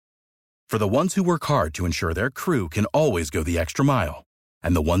For the ones who work hard to ensure their crew can always go the extra mile,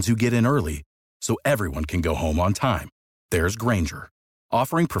 and the ones who get in early so everyone can go home on time, there's Grainger,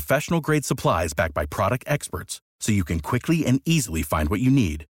 offering professional-grade supplies backed by product experts so you can quickly and easily find what you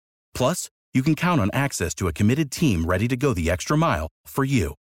need. Plus, you can count on access to a committed team ready to go the extra mile for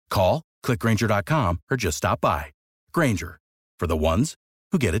you. Call, click Grainger.com, or just stop by. Grainger, for the ones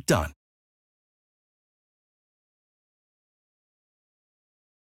who get it done.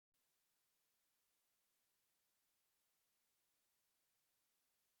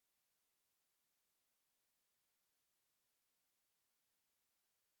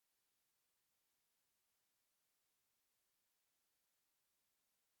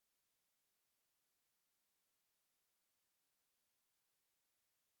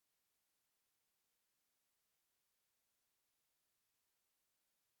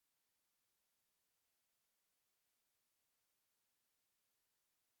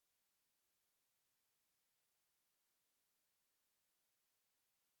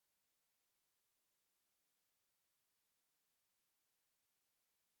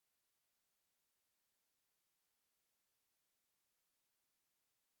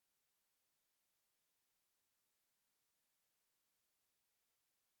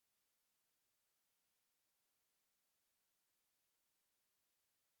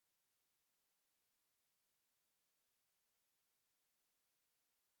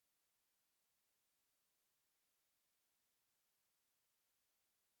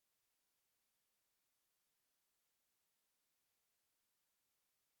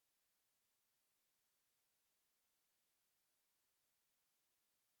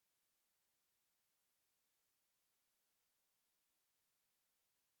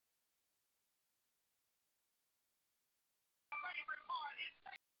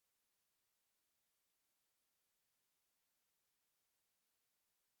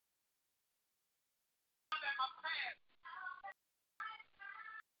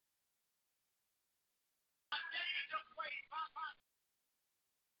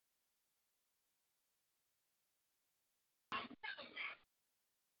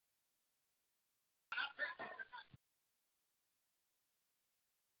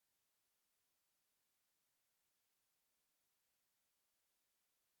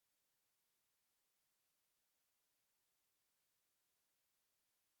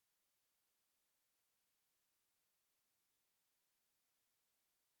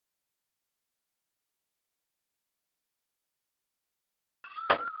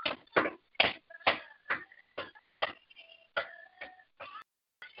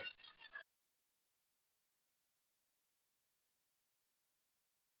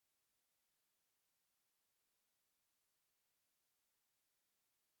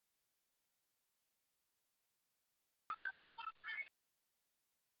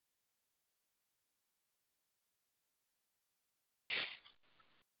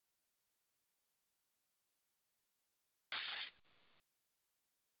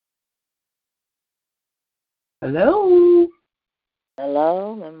 Hello.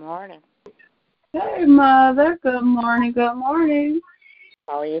 Hello, good morning. Hey, Mother. Good morning. Good morning.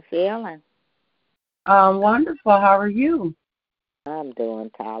 How are you feeling? Wonderful. How are you? I'm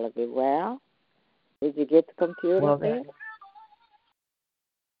doing tolerably well. Did you get the computer fixed?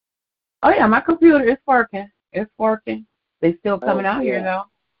 Oh, yeah, my computer is working. It's working. They still coming out here, though.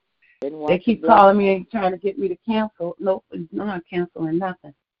 They keep calling me and trying to get me to cancel. Nope, I'm not canceling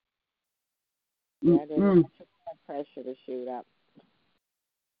nothing. Yeah, I didn't want your blood pressure to shoot up.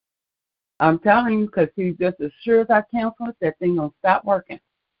 I'm telling you, because just as sure as I cancel it, that thing going to stop working.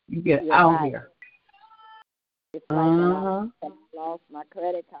 You get out here. It's like I lost my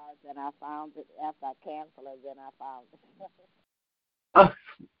credit card, then I found it. After I canceled it, then I found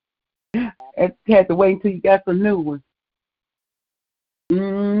it. I had to wait until you got some new ones.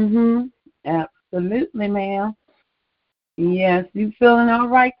 Absolutely, ma'am. Yes, you feeling all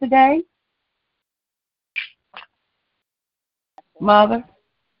right today? Mother?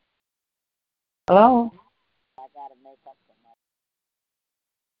 Hello? I got to make up some money.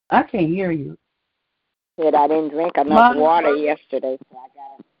 I can't hear you. Said I didn't drink enough water yesterday, so I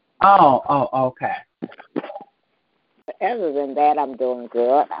got to. Oh, okay. Other than that, I'm doing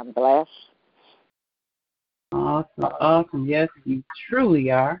good. I'm blessed. Awesome. Yes, you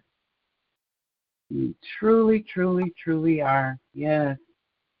truly are. You truly are. Yes.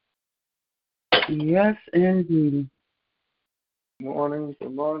 Yes, indeed. Good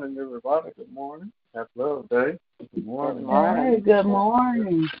morning, everybody. Good morning. Happy Love Day. Good morning. Hey, good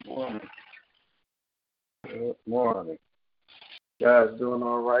morning. Good morning. You guys doing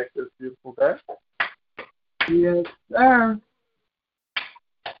all right this beautiful day? Yes, sir.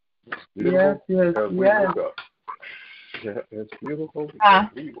 Yes. We woke up. Yeah, it's beautiful because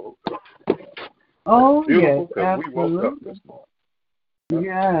we woke up. Oh, beautiful yes, because we woke up this morning.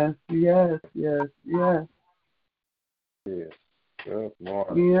 Yes. Yes. Good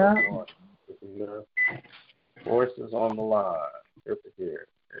morning. Yeah. Good morning. Voices on the line. Good to hear.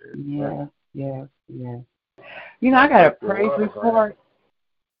 Yes. You know, I got a praise report.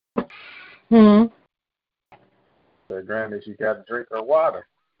 So, Granny, she got to drink her water.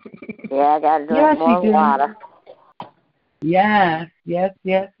 Yeah, I got to drink more water. Yes. You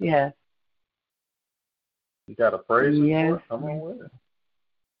got a praise report? Come on with it.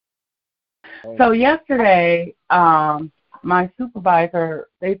 So yesterday, my supervisor,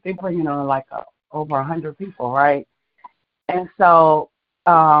 they bringing on like over 100 people, right? And so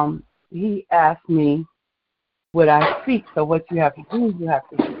he asked me, would I speak? So what you have to do, you have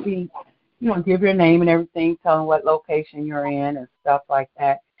to speak, give your name and everything, tell them what location you're in and stuff like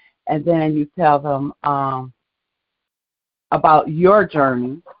that. And then you tell them about your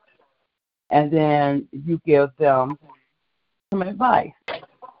journey, and then you give them some advice.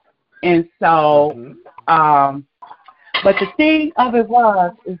 And so, but the thing of it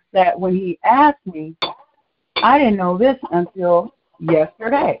is that when he asked me, I didn't know this until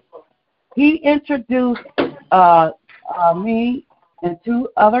yesterday. He introduced me and two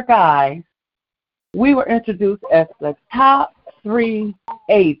other guys. We were introduced as the top 3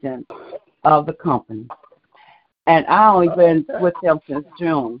 agents of the company. And I only been with them since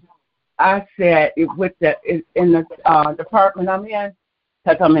June. I said in the department I'm in,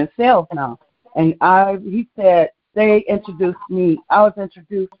 because I'm in sales now. And he said they introduced me. I was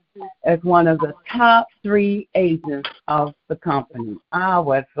introduced as one of the top 3 agents of the company. I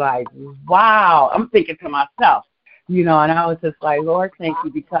was like, wow. I'm thinking to myself, and I was just like, Lord, thank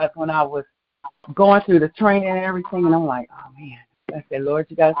you, because when I was going through the training and everything, and I'm like, oh, man. I said, Lord,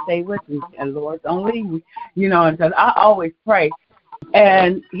 you got to stay with me, and Lord, don't leave me, because I always pray.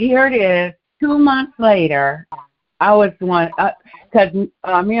 And here it is, 2 months later, I was one, because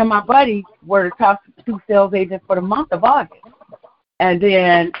me and my buddy were the top 2 sales agents for the month of August. And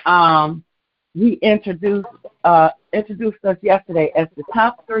then he introduced us yesterday as the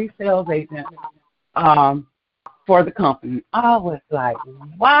top 3 sales agents for the company. I was like,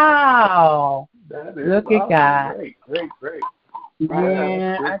 wow, look at God. Great.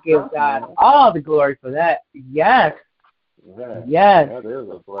 Man, I give God all the glory for that. Yes. Yes. That is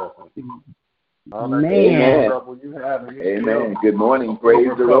a blessing. Man. Amen. Good morning.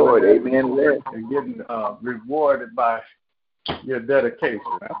 Praise the Lord. Amen. And getting rewarded by your dedication.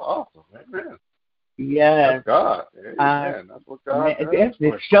 That's awesome. Amen. Yes. That's God. Amen. That's what God does.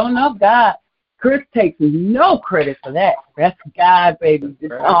 It's showing up God. Chris takes no credit for that. That's God, baby.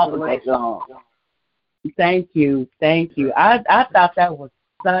 It's all the day long. Thank you. I thought that was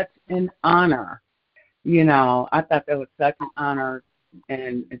such an honor. I thought that was such an honor.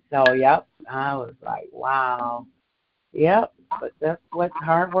 And so, yep, I was like, wow. Yep, but that's what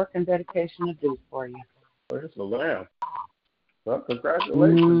hard work and dedication will do for you. Praise the Lamb. Well,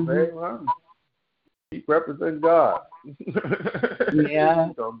 congratulations, babe. Huh? Keep representing God.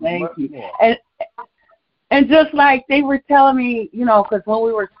 Yeah, thank you. And just like they were telling me, because when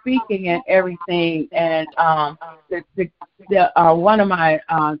we were speaking and everything, and one of my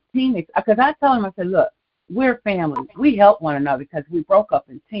teammates, because I told him, I said, look, we're family. We help one another because we broke up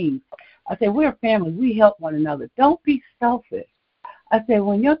in teams. I said, we're family. We help one another. Don't be selfish. I said,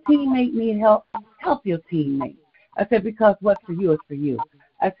 when your teammate needs help, help your teammate. I said, because what's for you is for you.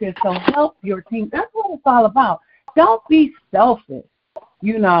 I said, so help your team. That's what it's all about. Don't be selfish,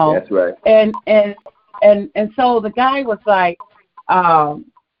 That's right. And so the guy was like,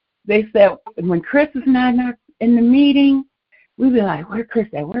 they said, when Chris is not in the meeting, we'd be like, where's Chris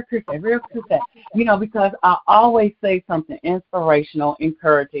at? Where's Chris at? Because I always say something inspirational,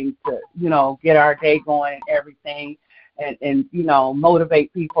 encouraging to, get our day going and everything and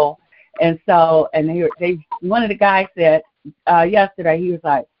motivate people. And so, one of the guys said yesterday, he was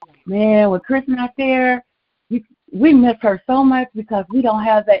like, man, when Chris not there, we miss her so much because we don't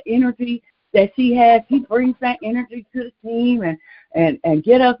have that energy that she has. He brings that energy to the team and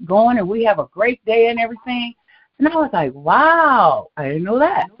get us going, and we have a great day and everything. And I was like, wow, I didn't know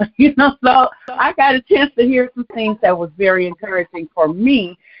that. So I got a chance to hear some things that was very encouraging for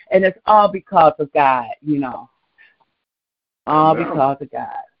me, and it's all because of God, all because of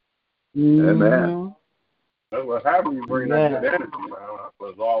God. Mm-hmm. Amen. Well, how do you bring that good energy? That's what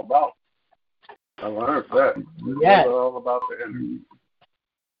it's all about. I learned that. Yes. It's all about the energy.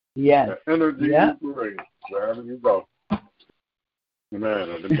 Yes. The energy you bring wherever you go. Man,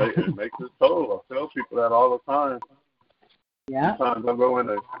 it makes it total. I tell people that all the time. Yeah. Sometimes I go in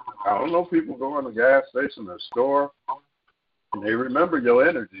a I don't know, people go in a gas station or store, and they remember your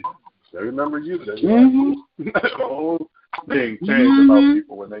energy. They remember you. The whole thing changes about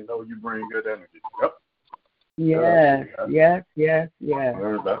people when they know you bring good energy. Yep. Yes.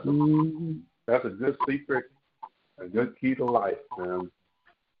 That's a good secret, a good key to life, man.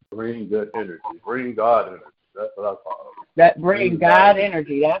 Bring good energy. Bring God energy. That's what I call it. That bring God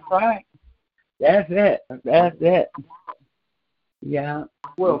energy. That's right. That's it. Yeah.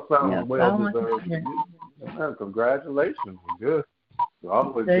 Well deserved. Man, congratulations. Good. It's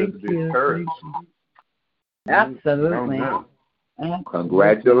always good to be encouraged. Absolutely.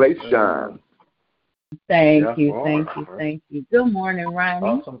 Congratulations. Thank you. Good morning, Ronnie.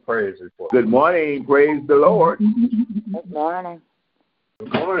 Awesome praise report. Good morning. Praise the Lord. Good morning.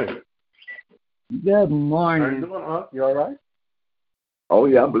 Good morning. Good morning. How you doing, Aunt? You all right? Oh,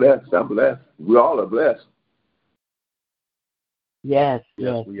 yeah, I'm blessed. We all are blessed. Yes,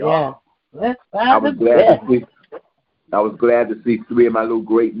 we are. Let's I was glad to see 3 of my little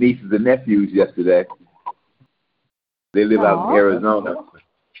great nieces and nephews yesterday. They live out in Arizona,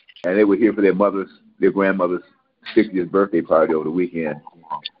 and they were here for their grandmother's 60th birthday party over the weekend.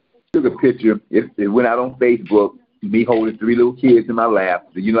 Took a picture. It went out on Facebook, me holding 3 little kids in my lap.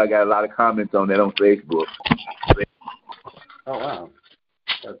 You know, I got a lot of comments on that on Facebook. Oh, wow.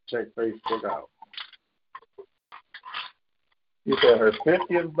 Let's check Facebook out. You said her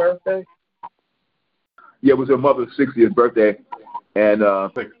 50th birthday? Yeah, it was her mother's 60th birthday, and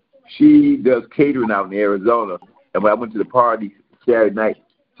she does catering out in Arizona. And when I went to the party Saturday night,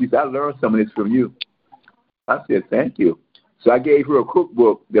 she said, I learned some of this from you. I said, thank you. So I gave her a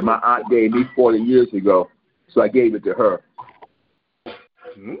cookbook that my aunt gave me 40 years ago, so I gave it to her.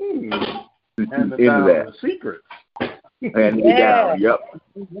 And the secret. And it down, yep.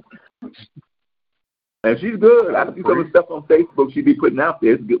 And she's good. I see some of the stuff on Facebook she be putting out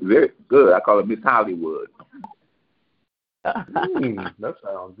there. It's good, very good. I call her Miss Hollywood. That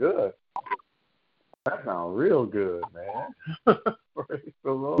sounds good. That sounds real good, man. Praise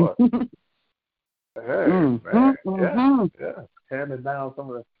the Lord. Hey, man. Yeah. Handing down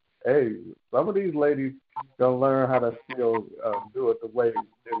some of these ladies gonna learn how to still do it the way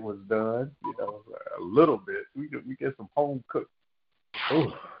it was done. You know, a little bit. We get some home cooked.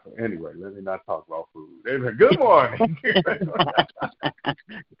 Oh, anyway, let me not talk about food. Anyway, good morning.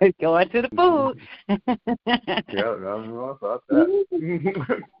 Going to the food. Yeah, I'm about that.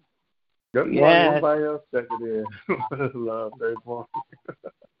 Good morning. Everybody else checking in. Love Day morning.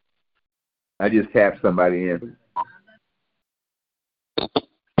 I just tapped somebody in.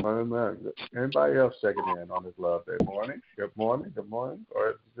 Anybody else checking in on this Love Day morning? Good morning. Or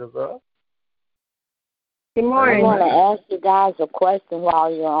is it just us? Good morning. I want to ask you guys a question while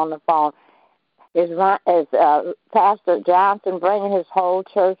you're on the phone. Is Pastor Johnson bringing his whole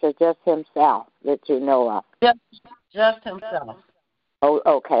church or just himself that you know of? Just himself. Oh,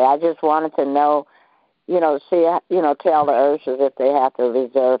 okay. I just wanted to know, tell the ushers if they have to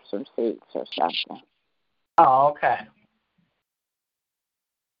reserve some seats or something. Oh, okay.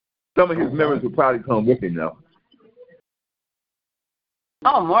 Some of his members will probably come with him, though.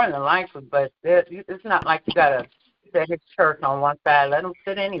 Oh, more than likely, but it's not like you got to set his church on one side. Let them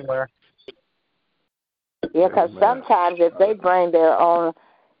sit anywhere. Yeah, because sometimes if they bring their own,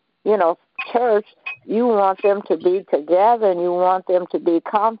 church, you want them to be together and you want them to be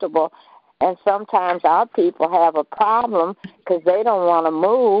comfortable. And sometimes our people have a problem because they don't want to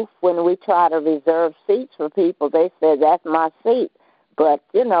move. When we try to reserve seats for people, they say, that's my seat. But,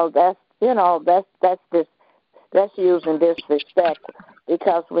 that's using disrespect.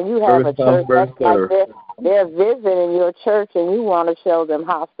 Because when you have a church that's like they're visiting your church and you want to show them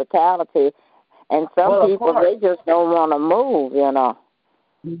hospitality. And some people, they just don't want to move,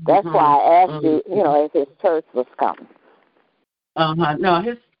 That's why I asked you, if his church was coming. No,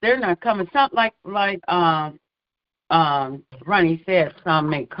 they're not coming. It's not like Ronnie said, some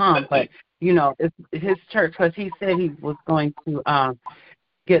may come, but it's his church, because he said he was going to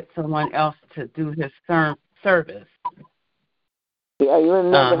get someone else to do his service. Yeah, you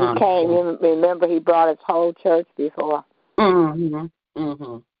remember he came. You remember he brought his whole church before.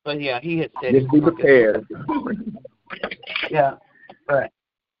 But yeah, he had said. Just be prepared. Yeah, right.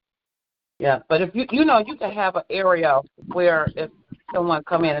 Yeah, but if you can have an area where if someone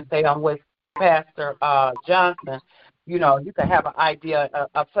come in and say, I'm with Pastor Johnson, you can have an idea,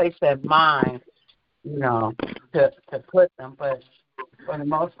 a place in mind, to put them. But for the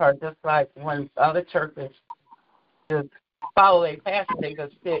most part, just like when other churches just follow their pastor, they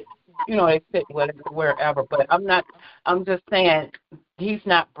just sit, they sit wherever. But I'm just saying he's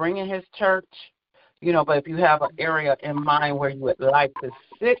not bringing his church. But if you have an area in mind where you would like to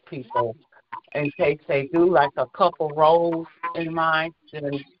sit people in case they do like a couple rows in mind,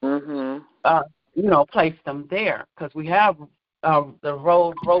 then, place them there. Because we have the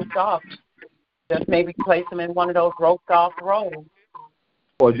rows roped off. Just maybe place them in one of those roped off rows.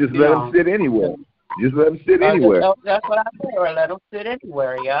 Or just let them sit anywhere. Just let them sit anywhere. That's what I said. Or let them sit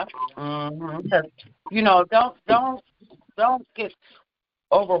anywhere. Yeah. Don't get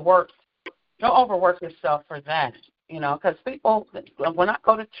overworked. Don't overwork yourself for that. Because people, when I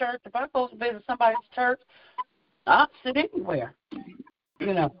go to church, if I go to visit somebody's church, I'll sit anywhere.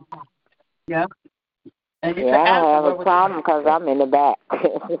 Yeah. And you I don't have a problem because I'm in the back.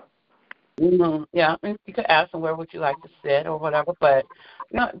 Yeah, you could ask them where would you like to sit or whatever, but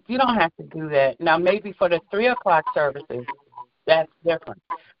you don't have to do that. Now, maybe for the 3 o'clock services, that's different.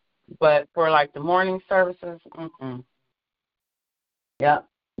 But for like the morning services, yeah,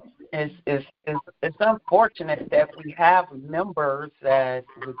 it's unfortunate that we have members that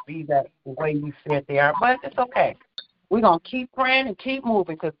would be that the way you said they are, but it's okay. We're gonna keep praying and keep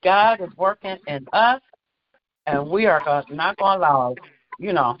moving because God is working in us, and we are not gonna allow,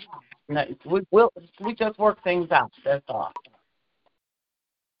 we just work things out. That's all.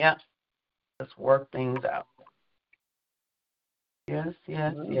 Yeah, just work things out. Yes.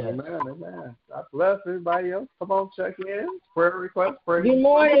 Amen. God bless everybody else. Come on, check in. Prayer request. Good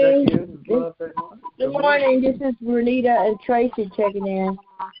morning. Good morning. This is Renita and Tracy checking in.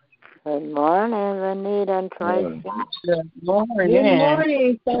 Good morning, Renita and Tracy. Good morning. Good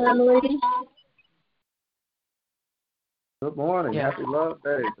morning, family. Good morning. Yeah. Happy Love Day.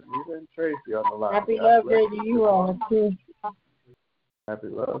 Renita and Tracy on the line. Happy Love Day to you all, too. Happy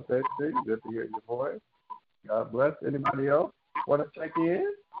Love Day to you. Good to hear your voice. God bless. Anybody else want to check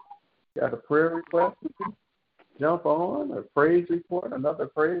in? Got a prayer request? You can jump on. A praise report, another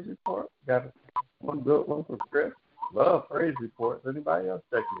praise report. Got one good one for Chris. Love praise reports. Anybody else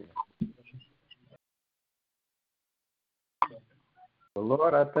check in? Well,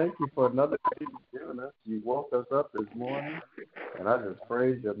 Lord, I thank you for another day you've given us. You woke us up this morning, and I just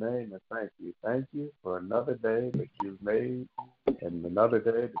praise your name and thank you. Thank you for another day that you've made and another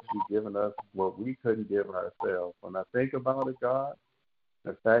day that you've given us what we couldn't give ourselves. When I think about it, God,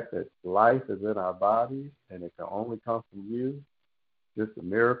 the fact that life is in our bodies and it can only come from you, just the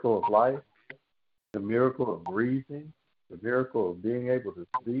miracle of life, the miracle of breathing, the miracle of being able to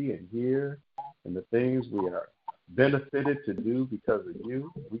see and hear, and the things we are benefited to do because of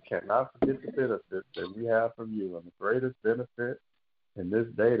you. We cannot forget the benefits that we have from you. And the greatest benefit in this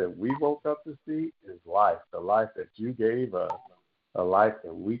day that we woke up to see is life, the life that you gave us, a life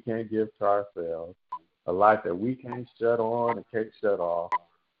that we can't give to ourselves, a life that we can't shut on and can't shut off.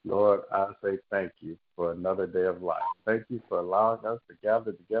 Lord, I say thank you for another day of life. Thank you for allowing us to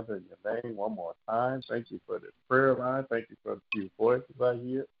gather together in your name one more time. Thank you for this prayer line. Thank you for the few voices I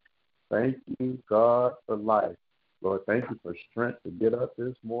hear. Thank you, God, for life. Lord, thank you for strength to get up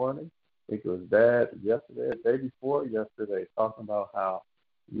this morning. I think it was Dad yesterday, the day before yesterday, talking about how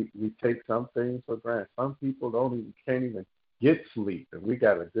we take some things for granted. Some people can't even get sleep, and we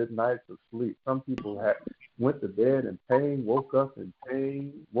got a good night of sleep. Some people went to bed in pain, woke up in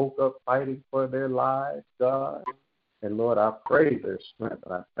pain, woke up fighting for their lives, God. And Lord, I pray their strength,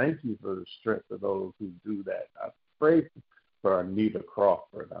 and I thank you for the strength of those who do that. I pray for Anita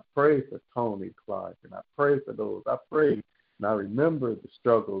Crawford. I pray for Tony Clark, and I pray for those. I pray, and I remember the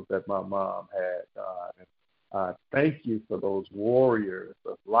struggles that my mom had, God. And I thank you for those warriors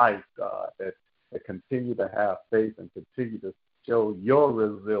of life, God, that continue to have faith and continue to show your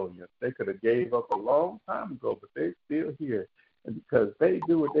resilience. They could have gave up a long time ago, but they're still here. And because they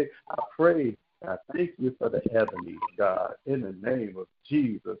do what I pray, I thank you for the Ebony, God, in the name of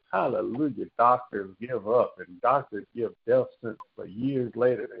Jesus. Hallelujah. Doctors give up and doctors give death sentence, but years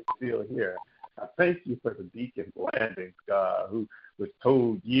later they're still here. I thank you for the Deacon Blandings, God, who was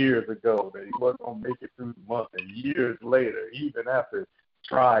told years ago that he wasn't going to make it through the month, and years later, even after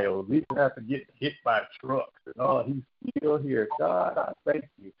trials, even after getting hit by trucks and all, he's still here. God, I thank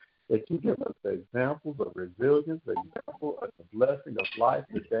you that you give us examples of resilience, example of the blessing of life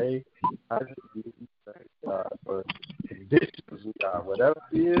today. I just give you thanks, God, for conditions we are. Whatever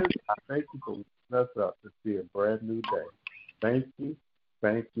it is, I thank you for waking us up to see a brand new day. Thank you,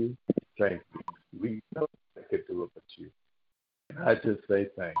 thank you, thank you. We know they could do it but you. And I just say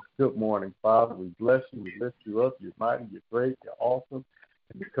thanks. Good morning, Father. We bless you. We lift you up. You're mighty. You're great. You're awesome.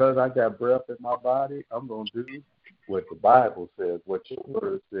 And because I got breath in my body, I'm going to do what the Bible says, what your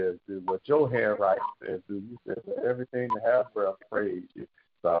word says, do what your handwriting says, do. You said for everything to have breath, praise you.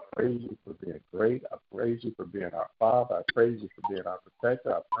 So I praise you for being great. I praise you for being our Father. I praise you for being our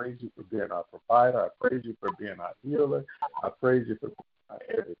protector. I praise you for being our provider. provider. I praise you for being our healer. I praise you for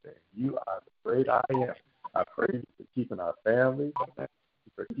everything. You are the great I am. I praise you for keeping our families. I thank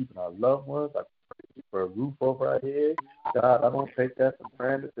you for keeping our loved ones. I praise you for a roof over our head. God, I don't take that for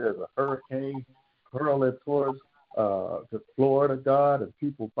granted. There's a hurricane hurling towards to Florida, God, and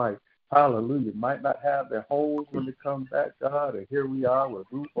people might not have their homes when they come back, God, and here we are with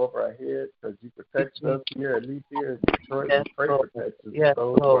a roof over our heads because you protect us here, at least here in Detroit. Yes, pray protection for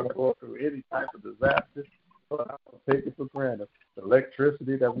those who are going through any type of disaster. Lord, I don't take it for granted. The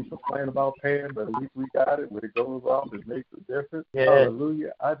electricity that we complain about paying, but at least we got it. When it goes off, it makes a difference. Yes.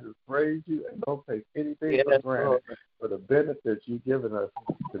 Hallelujah. I just praise you and don't take anything for granted for the benefits you've given us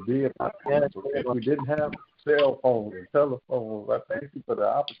to be in our people. If we didn't have cell phones and telephones, I thank you for the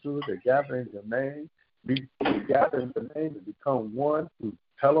opportunity to gather in your name. We gather in your name and become one through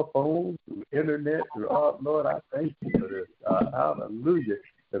telephones, through internet, through all. Lord, I thank you for this. Hallelujah.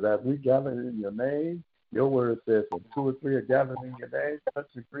 Because as we gather in your name, your word says, when 2 or 3 are gathered in your name, touch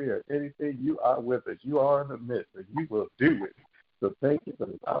and agree or anything, you are with us. You are in the midst, and you will do it. So thank you for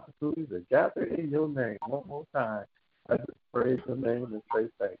this opportunity to gather in your name one more time. I just praise your name and say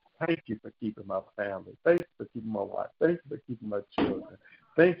thank you. Thank you for keeping my family. Thank you for keeping my wife. Thank you for keeping my children.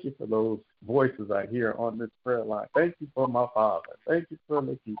 Thank you for those voices I hear on this prayer line. Thank you for my father. Thank you for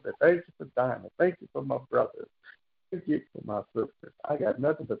Nikita. Thank you for Dinah. Thank you for my brothers. Thank you for my sisters. I got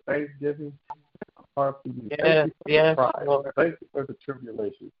nothing but thanksgiving. Thank you for the trials. Thank you for the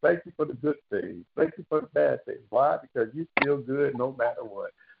tribulations. Thank you for the good things. Thank you for the bad things. Why? Because you feel good no matter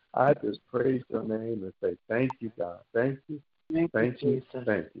what. I just praise your name and say thank you, God. Thank you. Thank you.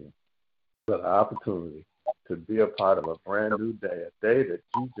 Thank you for the opportunity to be a part of a brand new day, a day that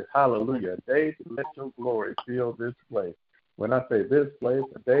Jesus, hallelujah, a day to let your glory fill this place. When I say this place,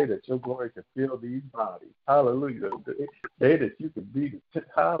 a day that your glory can fill these bodies. Hallelujah. A day that you can be,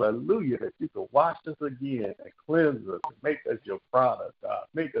 hallelujah, that you can wash us again and cleanse us and make us your product, God.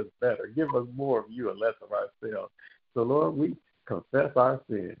 Make us better. Give us more of you and less of ourselves. So, Lord, we confess our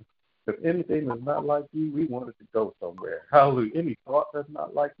sins. If anything that's not like you, we want it to go somewhere. Hallelujah. Any thought that's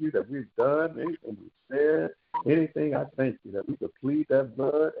not like you that we've done, anything we've said, anything, I thank you that we could plead that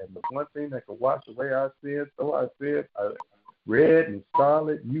blood, and the one thing that can wash away our sins, so our sins are red and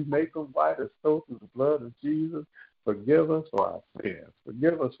scarlet, you make them white as snow through the blood of Jesus. Forgive us for our sins.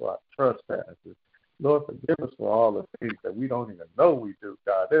 Forgive us for our trespasses. Lord, forgive us for all the things that we don't even know we do,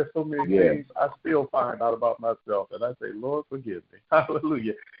 God. There's so many things I still find out about myself, and I say, Lord, forgive me.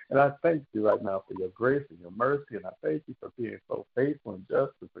 Hallelujah. And I thank you right now for your grace and your mercy, and I thank you for being so faithful and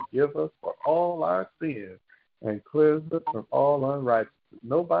just to forgive us for all our sins and cleanse us from all unrighteousness.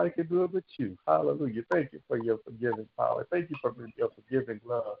 Nobody can do it but you. Hallelujah. Thank you for your forgiving power. Thank you for your forgiving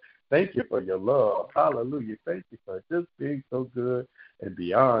love. Thank you for your love. Hallelujah. Thank you for just being so good and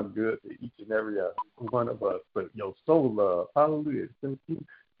beyond good to each and every one of us. But your soul love. Hallelujah. Thank you.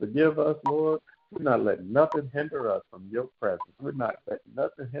 Forgive us, Lord. We're not letting nothing hinder us from your presence. We're not letting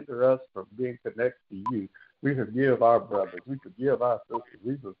nothing hinder us from being connected to you. We forgive our brothers. We forgive our sisters.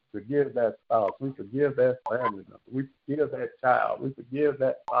 We forgive that spouse. We forgive that family member. We forgive that child. We forgive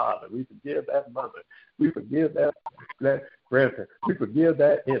that father. We forgive that mother. We forgive that grandparent. We forgive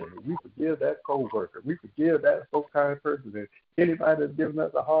that enemy. We forgive that co-worker. We forgive that so kind person. And anybody that's giving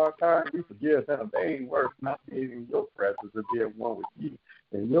us a hard time, we forgive them. They ain't worth not being in your presence and being one with you.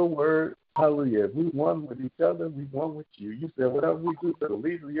 In your word, hallelujah, if we one with each other, we one with you. You said whatever we do to the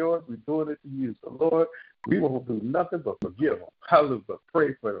least of yours, we're doing it to you. So, Lord, we won't do nothing but forgive them. Hallelujah, but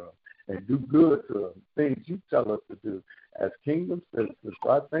pray for them and do good to them, things you tell us to do as kingdom citizens. So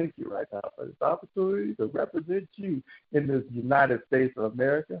I thank you right now for this opportunity to represent you in this United States of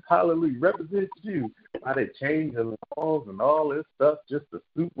America. Hallelujah, represent you. How they change the laws and all this stuff just to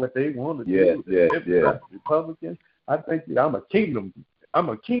suit what they want to do. Yes. Republicans, I thank you. I'm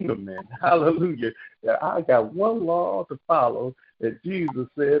a kingdom man. Hallelujah. I got one law to follow that Jesus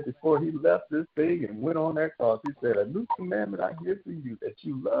said before he left this thing and went on that cross. He said, a new commandment I give to you, that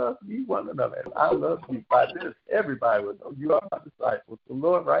you love me one another. And I love you. By this, everybody will know you are my disciples. So,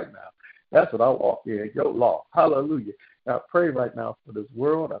 Lord, right now, that's what I walk in, your law. Hallelujah. Now, I pray right now for this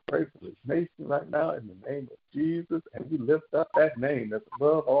world. I pray for this nation right now in the name of Jesus. And we lift up that name that's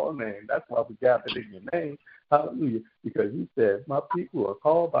above all names. That's why we gathered in your name. Hallelujah. Because you said, my people are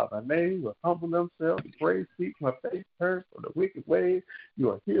called by my name, will humble themselves, pray, seek my face, turn from the wicked ways.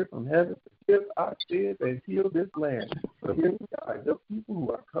 You are here from heaven to forgive our sins and heal this land. So here we are, your people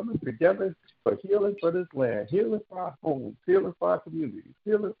who are coming together for healing for this land, healing for our homes, healing for our communities,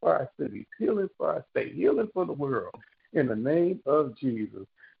 healing for our cities, healing for our state, healing for the world. In the name of Jesus.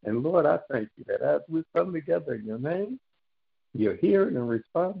 And Lord, I thank you that as we come together in your name, you're hearing and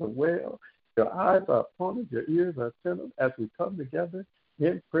responding well, Your eyes are upon us, your ears are attentive as we come together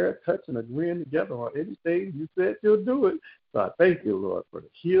in prayer, touching, agreeing together on anything you said you'll do it. So I thank you, Lord, for the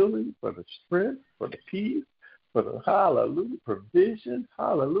healing, for the strength, for the peace, for the hallelujah provision,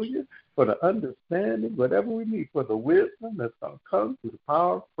 hallelujah, for the understanding, whatever we need, for the wisdom that's going to come through the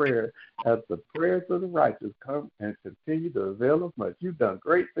power of prayer as the prayers of the righteous come and continue to avail us much. You've done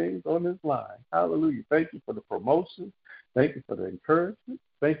great things on this line. Hallelujah. Thank you for the promotion. Thank you for the encouragement.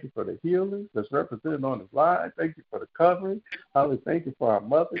 Thank you for the healing that's represented on this line. Thank you for the covering. Hallelujah. Thank you for our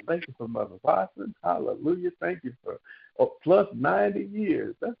mother. Thank you for Mother Watson. Hallelujah. Thank you for plus 90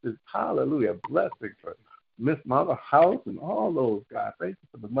 years. That's just hallelujah. Blessing for Miss Mama House and all those guys. Thank you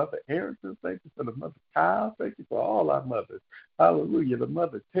for the Mother Arrington. Thank you for the Mother Kyle. Thank you for all our mothers. Hallelujah. The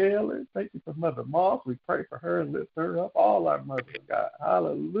Mother Taylor. Thank you for Mother Moss. We pray for her and lift her up. All our mothers, God.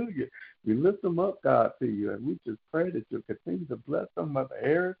 Hallelujah. We lift them up, God, to you. And we just pray that you'll continue to bless them. Mother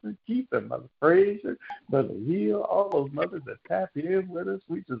Harrison. Keep them. Mother Frazier. Mother Hill. All those mothers that tap in with us.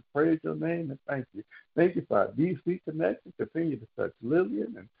 We just praise your name and thank you. Thank you for our DC connection. Continue to touch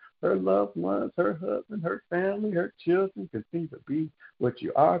Lillian and her loved ones, her husband, her family, her children. Continue to be what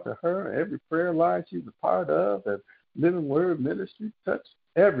you are to her. Every prayer line she's a part of, and Living Word Ministry, touch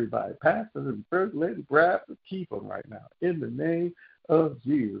everybody. Pastor and First Lady Bradford, keep them right now. In the name of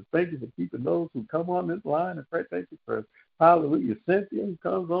Jesus. Thank you for keeping those who come on this line and pray. Thank you for, hallelujah, Cynthia who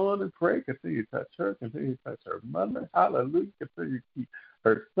comes on and pray. Continue to touch her. Continue to touch her mother. Hallelujah. Continue to keep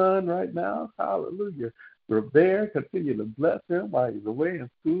her son right now. Hallelujah. We're there. Continue to bless him while he's away in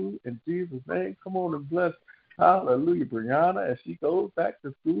school. In Jesus' name, come on and bless, hallelujah, Brianna, as she goes back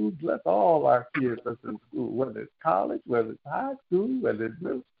to school. Bless all our kids that's in school, whether it's college, whether it's high school, whether it's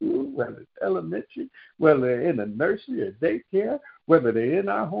middle school, whether it's elementary, whether they're in a nursery or daycare, whether they're in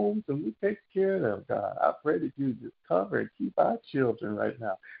our homes and we take care of them, God. I pray that you just cover and keep our children right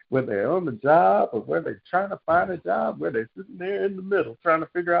now, whether they're on the job or whether they're trying to find a job, whether they're sitting there in the middle trying to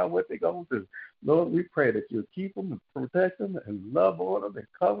figure out what they're going to do. Lord, we pray that you'll keep them and protect them and love on them and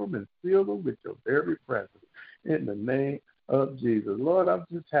cover them and seal them with your very presence. In the name of Jesus. Lord, I'm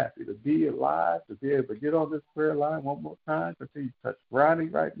just happy to be alive, to be able to get on this prayer line one more time. Continue to touch Ronnie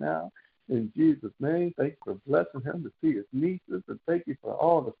right now. In Jesus' name, thank you for blessing him to see his nieces, and thank you for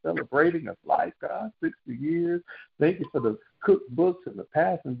all the celebrating of life, God, 60 years. Thank you for the cookbooks and the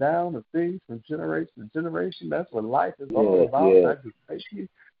passing down of things from generation to generation. That's what life is all about. I just thank you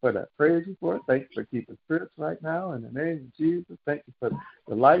for that. Praise you for it. Thank you for keeping spirits right now. In the name of Jesus, thank you for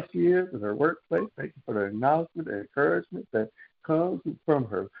the life she is in her workplace. Thank you for the acknowledgement and encouragement that comes from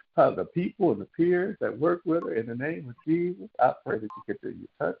her, the people and the peers that work with her. In the name of Jesus, I pray that you continue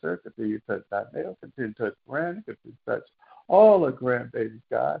to touch her, continue to touch Donnell, continue to touch Brandon, continue to touch all her grandbabies,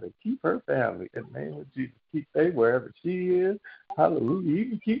 God, and keep her family. In the name of Jesus, keep Faye wherever she is. Hallelujah. You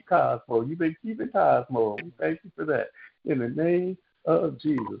can keep Cosmo. You've been keeping Cosmo. We thank you for that. In the name of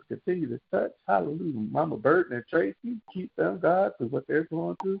Jesus, continue to touch, hallelujah, Mama Burton and Tracy. Keep them, God, through what they're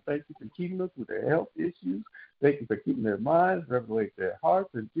going through. Thank you for keeping them through their health issues. Thank you for keeping their minds, revelate their hearts.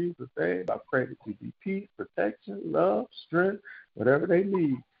 In Jesus' name, I pray that you be peace, protection, love, strength, whatever they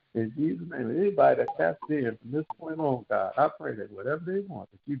need. In Jesus' name, and anybody that taps in from this point on, God, I pray that whatever they want,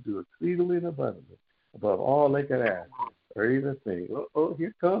 that you do exceedingly and abundantly, above all they can ask or even think. Oh,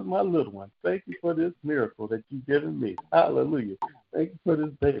 here comes my little one. Thank you for this miracle that you've given me. Hallelujah. Thank you for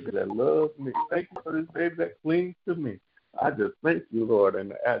this baby that loves me. Thank you for this baby that clings to me. I just thank you, Lord.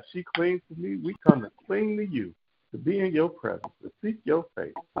 And as she clings to me, we come to cling to you, to be in your presence, to seek your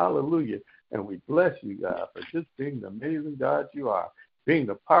face. Hallelujah. And we bless you, God, for just being the amazing God you are, being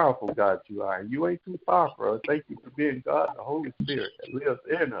the powerful God you are. And you ain't too far for us. Thank you for being God, the Holy Spirit that lives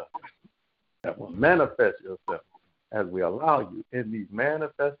in us, that will manifest yourself as we allow you in these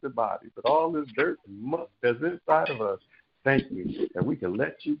manifested bodies. But all this dirt and muck that's inside of us, thank you that we can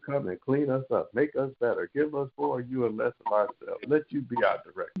let you come and clean us up, make us better, give us more of you and less of ourselves. Let you be our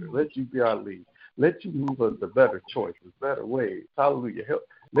director. Let you be our lead. Let you move us to better choices, better ways. Hallelujah. Help.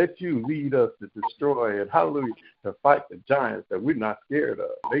 Let you lead us to destroy and, hallelujah, to fight the giants that we're not scared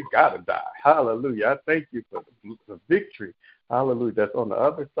of. They got to die. Hallelujah. I thank you for the victory. Hallelujah. That's on the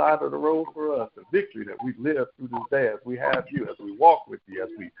other side of the road for us, the victory that we live through this day as we have you, as we walk with you, as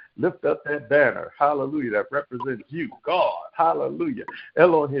we lift up that banner. Hallelujah. That represents you, God. Hallelujah.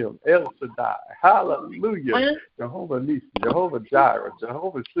 Elohim, El Shaddai. Hallelujah. Jehovah Nissi, Jehovah Jireh,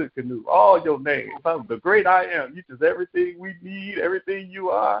 Jehovah Tsidkenu, all your names. The great I am. You just everything we need, everything you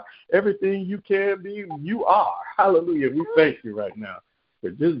are, everything you can be, you are. Hallelujah. We thank you right now for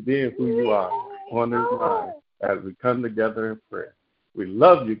just being who you are on this line as we come together in prayer. We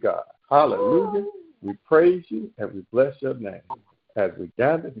love you, God. Hallelujah. We praise you and we bless your name. as we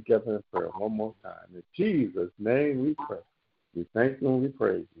gather together in prayer one more time. In Jesus' name we pray. We thank you and we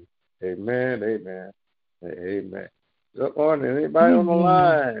praise you. Amen, amen, and amen. Good morning. Anybody on the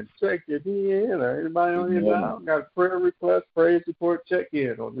line? Check it in. Or anybody on your line got a prayer request, praise report, check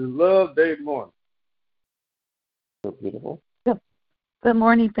in on this Love Day morning. So beautiful. Good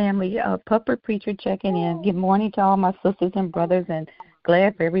morning, family. Puppet Preacher checking in. Good morning to all my sisters and brothers, and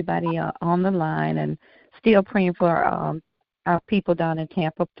glad for everybody on the line, and still praying for our people down in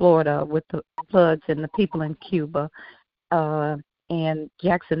Tampa, Florida, with the floods, and the people in Cuba and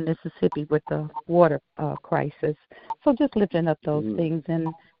Jackson, Mississippi, with the water crisis. So just lifting up those things,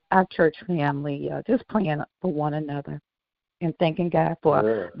 and our church family, just praying for one another, and thanking God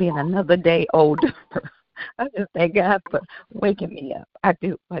for being another day older. I just thank God for waking me up. I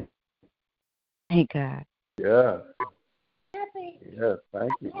do, but thank God. Yeah. Yes,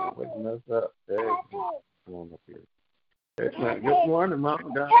 thank you for waking us up. Hey, come on up here. Good morning, Mama.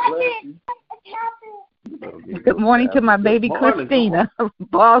 God bless you. Good morning to my baby Christina,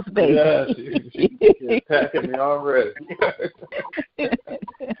 boss baby. Yeah, she's attacking me already.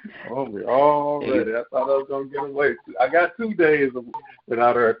 Already. I thought I was going to get away. I got 2 days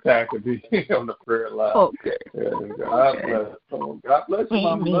without her attacking me on the prayer line. Okay. Yeah, God bless. God bless you,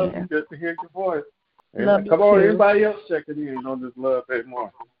 Mama. Love you. Good to hear your voice. Come on, everybody else checking in on this Love Day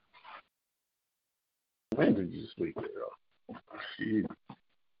morning. When did you sleep, girl?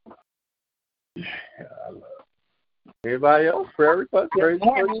 Yeah, I love it. Anybody else? Prayer request? Praise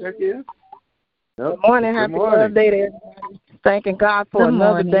report, check in. Good morning. Happy Love Day to everybody. Thanking God for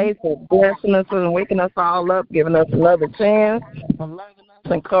another day, for blessing us and waking us all up, giving us another chance, for loving us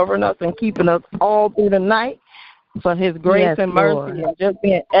and covering us and keeping us all through the night, for His grace and mercy, and just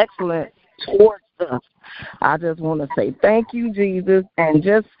being excellent towards us. I just want to say thank you, Jesus, and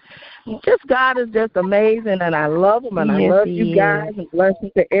just God is just amazing, and I love Him, and I love you guys, and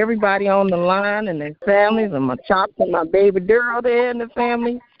blessings to everybody on the line and their families, and my chops and my baby Daryl there and the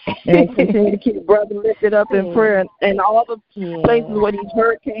family, and continue to keep Brother lifted up in prayer, and all the places where these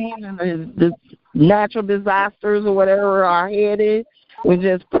hurricanes and the natural disasters or whatever are headed. We're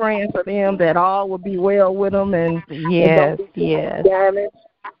just praying for them that all will be well with them, and don't be damaged.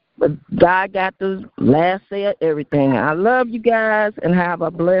 But God got the last say of everything. I love you guys, and have a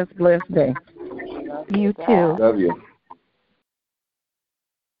blessed day. You too. Love you.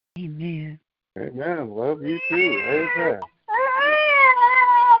 Amen. Amen. Love you too. Amen.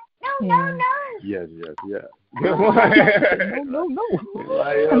 Yes. No.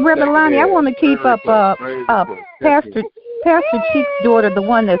 And Reverend Lonnie, I want to keep up Pastor Cheek's daughter, the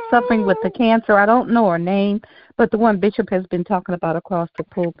one that's suffering with the cancer. I don't know her name, but the one Bishop has been talking about across the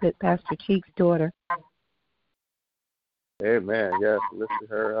pulpit, Pastor Cheek's daughter. Amen. Yes, lift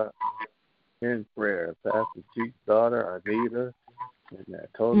her up in prayer. Pastor Cheek's daughter, Anita, and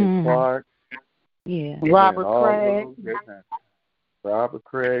Tony Clark. Yeah. Robert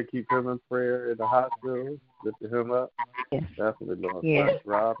Craig, keep him in prayer in the hospital. Lift him up. Yes. Definitely Lord bless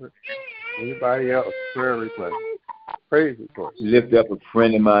Robert. Anybody else? Prayer request. Praise report. Lift up a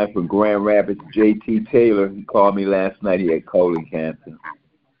friend of mine from Grand Rapids, J.T. Taylor. He called me last night. He had colon cancer.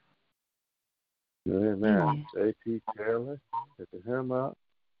 Amen. J.T. Taylor, lift him up.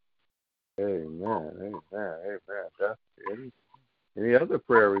 Amen. That's any other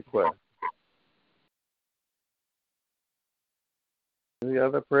prayer requests? Any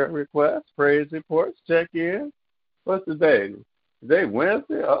other prayer requests? Praise reports? Check in. What's the day? Today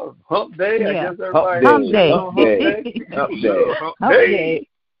Wednesday? Oh, Hump Day. I guess everybody. Hump Day. Hump Day.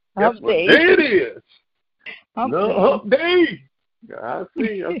 That's what day it is. Hump Day. I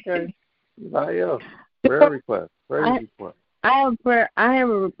see. Okay. Anybody else? Prayer request. Praise report. I have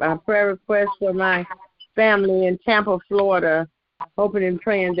a prayer request for my family in Tampa, Florida. Hoping and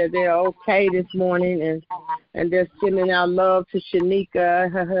praying that they're okay this morning, and just sending out love to Shanika,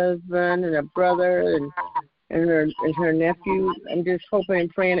 her husband, and her brother, and her nephew. I'm just hoping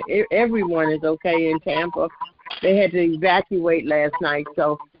and praying everyone is okay in Tampa. They had to evacuate last night,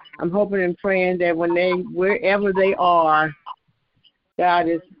 so I'm hoping and praying that wherever they are, God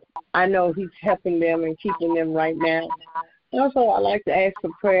is. I know He's helping them and keeping them right now. Also, I'd like to ask for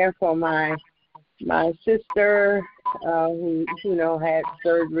prayer for my sister, who had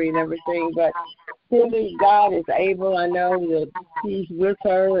surgery and everything, but clearly God is able. I know that He's with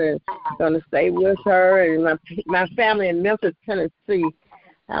her and going to stay with her. And my family in Memphis, Tennessee,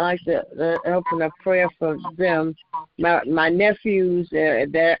 I like to open up prayer for them. My nephews,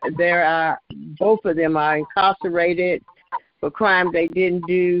 both of them are incarcerated for crimes they didn't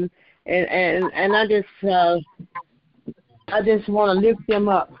do, and I just want to lift them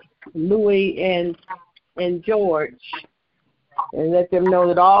up. Louis and George, and let them know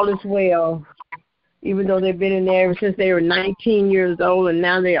that all is well, even though they've been in there ever since they were 19 years old, and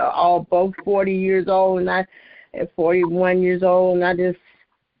now they are all both 40 years old, and I at 41 years old, and I just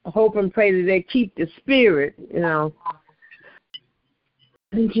hope and pray that they keep the spirit, In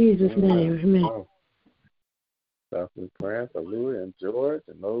Jesus' name, amen. Definitely praying for Louis and George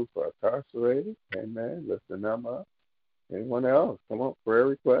and those who are incarcerated. Amen. Lifting them up. Anyone else? Come on, prayer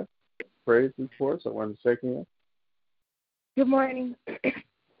request, praise reports. I want to check in. Good morning. Good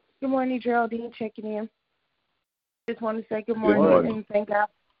morning, Geraldine, checking in. Just want to say good morning and thank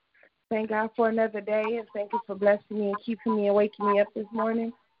God for another day, and thank you for blessing me and keeping me and waking me up this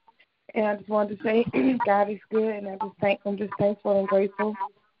morning. And I just wanted to say God is good, and I'm just thankful and grateful.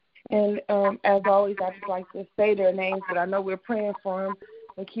 And as always, I just like to say their names, but I know we're praying for them,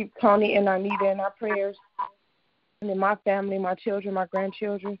 and keep Tony and Anita in our prayers, and in my family, my children, my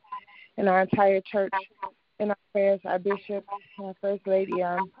grandchildren, and our entire church in our prayers, our bishop, our first lady,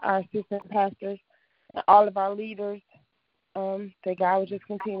 our assistant pastors, and all of our leaders, that God will just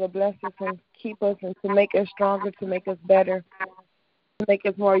continue to bless us and keep us, and to make us stronger, to make us better, to make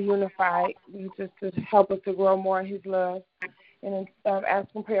us more unified, and just to help us to grow more in His love. And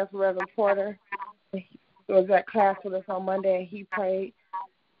asking prayer for Reverend Porter. He was at class with us on Monday, and he prayed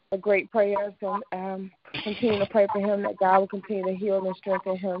a great prayer. So continue to pray for him, that God will continue to heal and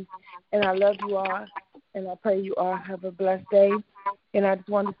strengthen him. And I love you all, and I pray you all have a blessed day. And I just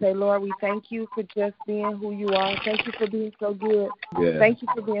want to say, Lord, we thank you for just being who you are. Thank you for being so good. Yeah. Thank you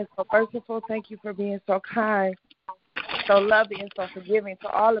for being so merciful. Thank you for being so kind, so loving, and so forgiving to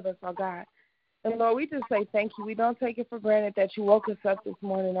all of us, oh God. And, Lord, we just say thank you. We don't take it for granted that you woke us up this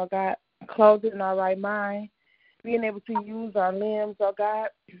morning, oh God, clothed in our right mind, being able to use our limbs, oh God,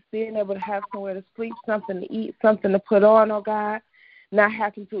 being able to have somewhere to sleep, something to eat, something to put on, oh God, not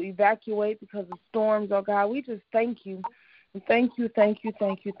having to evacuate because of storms, oh God. We just thank you. And thank you, thank you,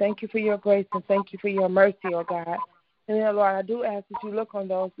 thank you. Thank you for your grace, and thank you for your mercy, oh God. And then, Lord, I do ask that you look on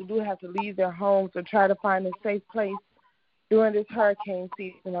those who do have to leave their homes or try to find a safe place during this hurricane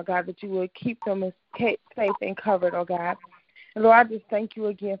season, oh God, that you would keep them safe and covered, oh God. And Lord, I just thank you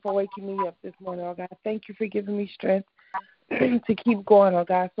again for waking me up this morning, oh God. Thank you for giving me strength to keep going, oh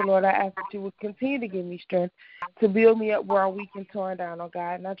God. So, Lord, I ask that you would continue to give me strength to build me up where I'm weak and torn down, oh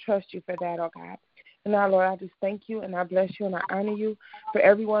God. And I trust you for that, oh God. And now, Lord, I just thank you, and I bless you, and I honor you. For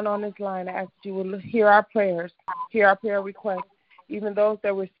everyone on this line, I ask that you will hear our prayers, hear our prayer requests, even those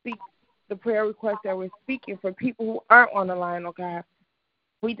that were the prayer requests that we're speaking for people who aren't on the line, oh God.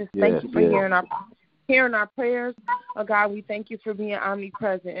 We just thank you for hearing our prayers, oh God. We thank you for being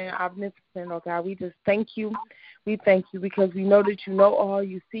omnipresent and omnipotent, oh God. We just thank you. We thank you because we know that you know all,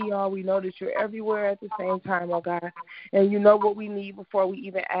 you see all. We know that you're everywhere at the same time, oh God. And you know what we need before we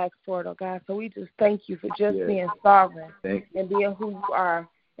even ask for it, oh God. So we just thank you for just being sovereign and being who you are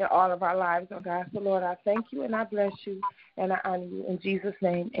in all of our lives, oh God. So, Lord, I thank you, and I bless you, and I honor you. In Jesus'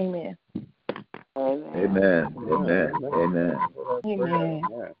 name, amen. Amen. Amen. Amen.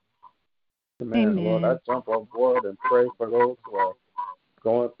 Amen. Amen. Lord, I jump on board and pray for those who are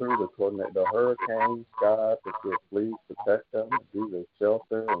going through the hurricanes, God, that you'll please protect them and be their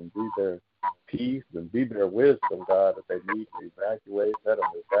shelter and be their peace and be their wisdom, God, if they need to evacuate. Let them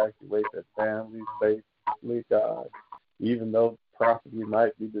evacuate their families safely, God. Even though property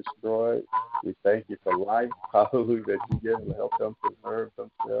might be destroyed, we thank you for life. Hallelujah, that you give them, help them preserve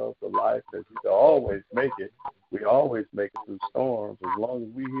themselves, the life that you can always make it. We always make it through storms. As long as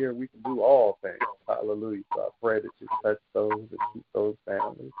we're here, we can do all things. Hallelujah. So I pray that you touch those, that keep those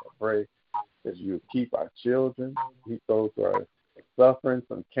families. I pray that you keep our children, keep those who are suffering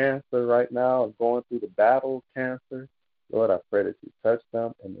from cancer right now and going through the battle of cancer. Lord, I pray that you touch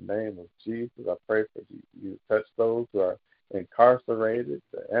them in the name of Jesus. I pray for you touch those who are incarcerated,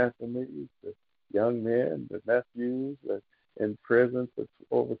 the Anthonys, the young men, the nephews in prison for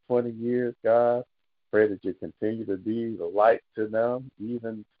over 20 years, God. Pray that you continue to be the light to them,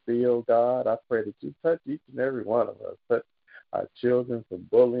 even still, God. I pray that you touch each and every one of us. Touch our children from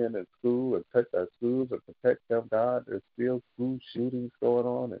bullying in school, and touch our schools and protect them, God. There's still school shootings going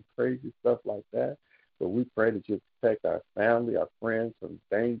on and crazy stuff like that. But we pray that you protect our family, our friends from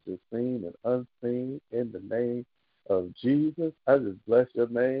danger seen and unseen in the name of Jesus. I just bless your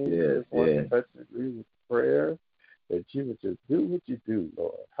name. I just want to touch and agree with prayer that you would just do what you do,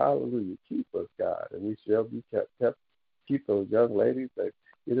 Lord. Hallelujah. Keep us, God, and we shall be kept. Keep those young ladies that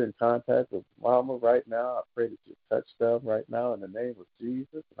get in contact with Mama right now. I pray that you touch them right now in the name of Jesus.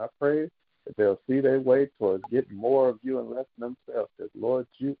 And I pray that they'll see their way towards getting more of you and less of themselves. Because, Lord,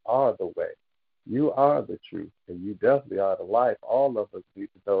 you are the way. You are the truth, and you definitely are the life. All of us need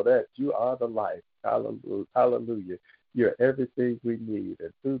to know that. You are the life. Hallelujah. Hallelujah. you're everything we need.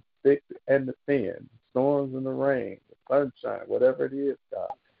 And through thick and the thin, storms and the rain, the sunshine, whatever it is,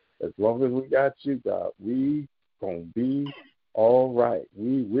 God, as long as we got you, God, we going to be all right.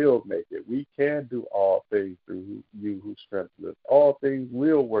 We will make it. We can do all things through you who strengthens us. All things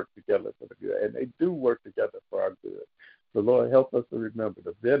will work together for the good, and they do work together for our good. So, Lord, help us to remember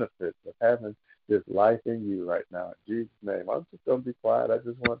the benefits of having this life in you right now. In Jesus' name. I'm just going to be quiet. I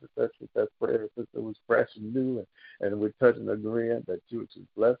just wanted to touch with that prayer since it was fresh and new, and we're touching and agreeing that you would just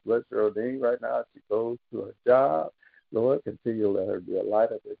bless Geraldine right now as she goes to her job. Lord, continue to let her be a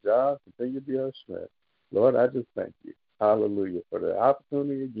light at her job. Continue to be her strength. Lord, I just thank you. Hallelujah, for the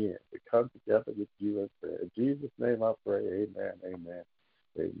opportunity again to come together with you in prayer. In Jesus' name I pray. Amen, amen,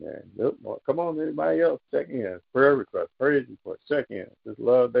 amen. Nope. Come on, anybody else, check in. Prayer request, praise report, check in. This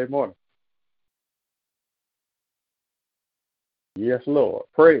Love Day morning. Yes, Lord.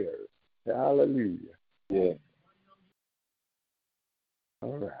 Prayers. Hallelujah. Yeah.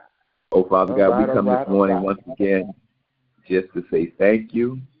 All right. Oh, Father God, we come this morning once again just to say thank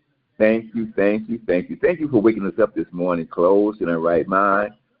you. Thank you, thank you, thank you. Thank you for waking us up this morning, closed in our right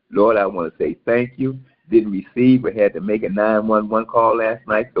mind. Lord, I want to say thank you. Didn't receive or had to make a 911 call last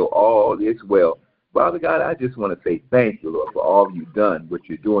night, so all is well. Father God, I just want to say thank you, Lord, for all you've done, what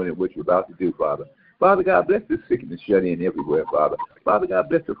you're doing, and what you're about to do, Father. Father God, bless the sick and the shut in everywhere, Father. Father God,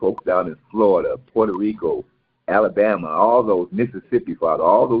 bless the folks down in Florida, Puerto Rico, Alabama, all those, Mississippi, Father,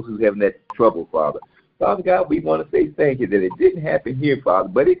 all those who's having that trouble, Father. Father God, we want to say thank you that it didn't happen here, Father,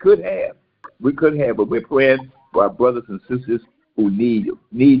 but it could have. We could have, but we're praying for our brothers and sisters who need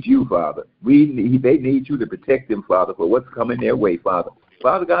you, Father. They need you to protect them, Father, for what's coming their way, Father.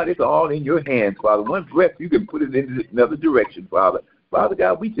 Father God, it's all in your hands, Father. One breath, you can put it in another direction, Father. Father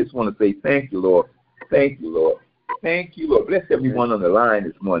God, we just want to say thank you, Lord. Thank you, Lord. Thank you, Lord. Bless everyone on the line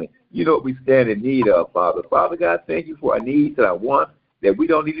this morning. You know what we stand in need of, Father. Father God, thank you for our needs and our wants that we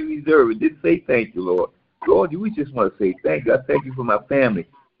don't even deserve. And didn't say thank you, Lord. Lord, we just want to say thank you. I thank you for my family.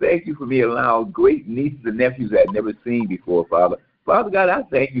 Thank you for me allowing great nieces and nephews I've never seen before, Father. Father God, I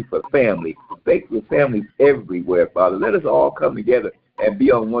thank you for family. Thank you for families everywhere, Father. Let us all come together and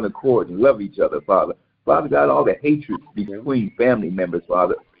be on one accord and love each other, Father. Father God, all the hatred between family members,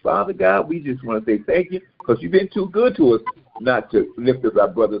 Father. Father God, we just want to say thank you because you've been too good to us not to lift up our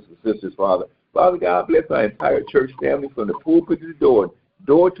brothers and sisters, Father. Father God, bless our entire church family from the pulpit to the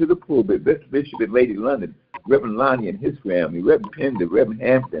door to the pulpit. Bless Bishop and Lady London, Reverend Lonnie and his family, Reverend Pender, Reverend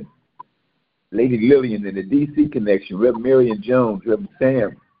Hampton, Lady Lillian and the D.C. Connection, Reverend Marion Jones, Reverend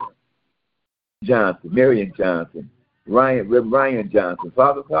Sam Johnson, Marion Johnson, Reverend Ryan Johnson.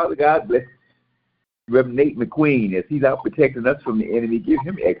 Father God, bless Reverend Nate McQueen as he's out protecting us from the enemy. Give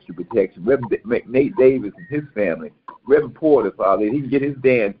him extra protection. Reverend Nate Davis and his family. Reverend Porter, Father, he can get his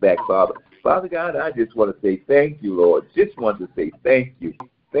dance back, Father. Father God, I just want to say thank you, Lord. Just want to say thank you.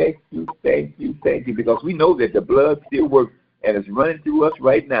 Thank you, thank you, thank you, because we know that the blood still works and it's running through us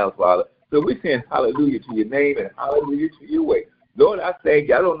right now, Father. So we're saying hallelujah to your name and hallelujah to your way. Lord, I thank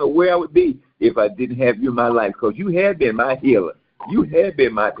you. I don't know where I would be if I didn't have you in my life, because you have been my healer. You have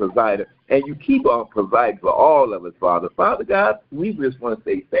been my provider, and you keep on providing for all of us, Father. Father God, we just want to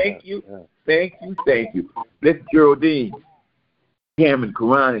say thank you, thank you, thank you. Bless Geraldine, Cameron,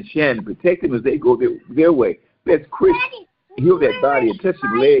 Karan, and Shannon. Protect them as they go their way. Bless Chris. Heal that body and touch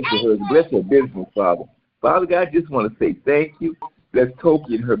the legs of hers. Bless her business, Father. Father God, I just want to say thank you. Bless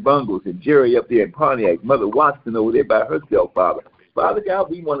Toki and her bungles and Jerry up there in Pontiac. Mother Watson over there by herself, Father. Father God,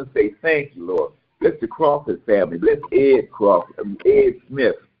 we want to say thank you, Lord. Bless the Crawford family. Bless Ed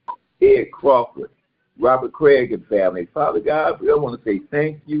Smith, Ed Crawford, Robert Craig and family. Father God, we want to say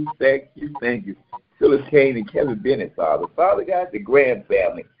thank you, thank you, thank you. Phyllis Kane and Kevin Bennett, Father. Father God, the Graham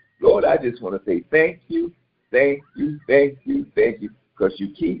family. Lord, I just want to say thank you, thank you, thank you, thank you, because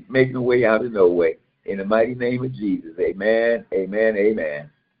you keep making a way out of no way. In the mighty name of Jesus, amen, amen, amen.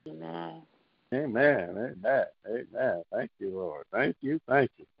 Amen. Amen, amen, amen. Thank you, Lord. Thank you, thank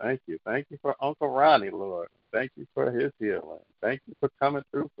you, thank you. Thank you for Uncle Ronnie, Lord. Thank you for his healing. Thank you for coming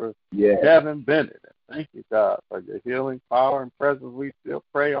through for Kevin Bennett. Thank you, God, for your healing power and presence. We still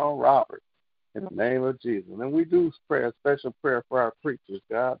pray on Robert in the name of Jesus. And we do pray a special prayer for our preachers,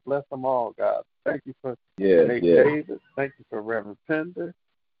 God. Bless them all, God. Thank you for Nate Davis. Thank you for Reverend Pender.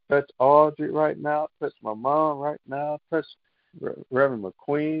 Touch Audrey right now. Touch my mom right now. Touch Reverend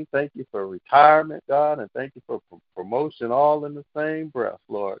McQueen. Thank you for retirement, God, and thank you for promotion all in the same breath,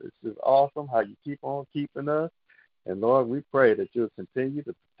 Lord. It's just awesome how you keep on keeping us. And, Lord, we pray that you'll continue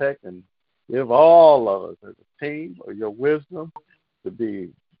to protect and give all of us as a team of your wisdom to be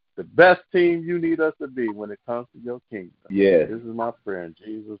the best team you need us to be when it comes to your kingdom. Yes. This is my prayer in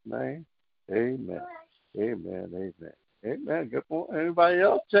Jesus' name. Amen. Amen. Amen. Amen. Good morning. Anybody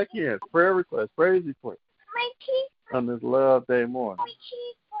else? Check in. Prayer request, praise report. On this Love Day morning.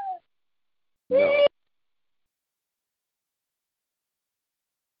 No.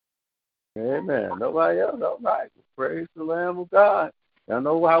 Amen. Nobody else? All right. Praise the Lamb of God. Y'all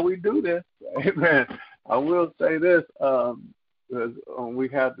know how we do this. Amen. I will say this. We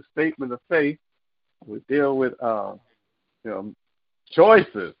have the statement of faith. We deal with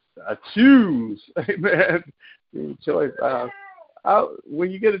choices. I choose. Amen. Choice.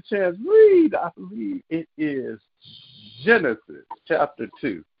 When you get a chance, read. I believe it is Genesis chapter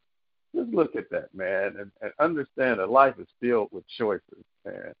 2. Just look at that, man, and understand that life is filled with choices,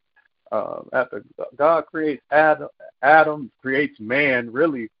 man. After God creates Adam creates man.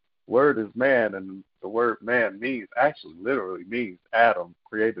 Really, word is man, and the word man literally means Adam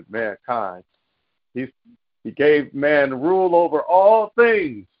created mankind. He gave man rule over all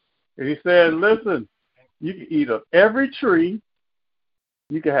things. And he said, listen, you can eat of every tree.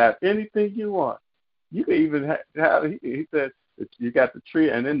 You can have anything you want. You can even have, he said, you got the tree,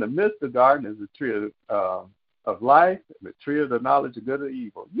 and in the midst of the garden is the tree of life, and the tree of the knowledge of good and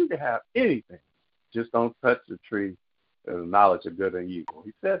evil. You can have anything. Just don't touch the tree of the knowledge of good and evil.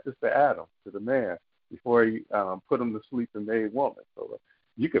 He said this to Adam, to the man, before he put him to sleep and made woman. So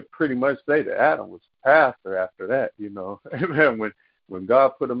you could pretty much say that Adam was pastor after that, when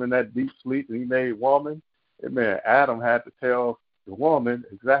God put him in that deep sleep and he made woman, Adam had to tell the woman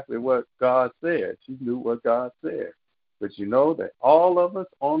exactly what God said. She knew what God said. But you know that all of us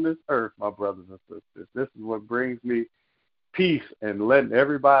on this earth, my brothers and sisters, this is what brings me peace and letting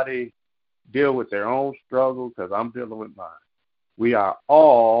everybody deal with their own struggle, because I'm dealing with mine. We are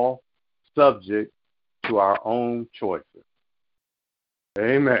all subject to our own choices.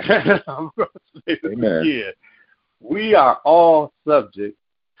 Amen. I'm going to say this again. We are all subject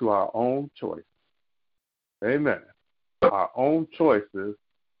to our own choices. Amen. Our own choices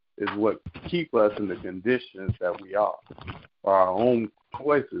is what keep us in the conditions that we are. Our own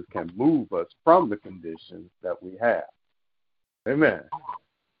choices can move us from the conditions that we have. Amen.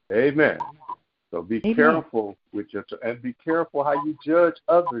 Amen. So be careful with and be careful how you judge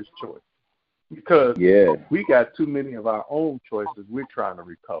others' choices. Because we got too many of our own choices we're trying to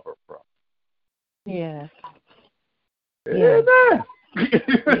recover from. Yes. Amen.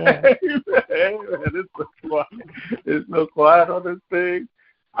 Amen. It's so quiet on this thing.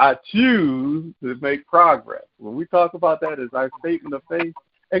 I choose to make progress. When we talk about that as our statement of faith,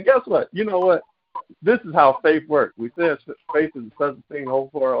 and guess what? You know what? This is how faith works. We say faith is the substance thing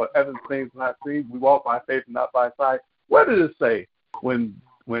hoped for, or evidence things not seen. We walk by faith and not by sight. What did it say when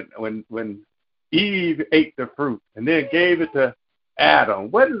Eve ate the fruit and then gave it to Adam?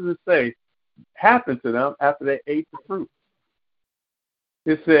 What does it say happened to them after they ate the fruit?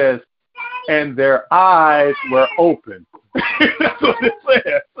 It says, and their eyes were open. That's what it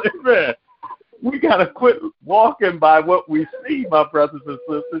says. Amen. We got to quit walking by what we see, my brothers and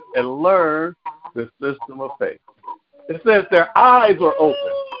sisters, and learn the system of faith. It says their eyes were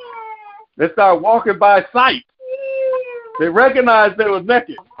open. They started walking by sight. They recognized they were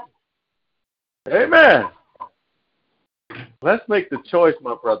naked. Amen. Let's make the choice,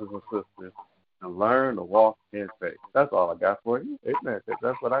 my brothers and sisters, to learn to walk in faith. That's all I got for you. Amen.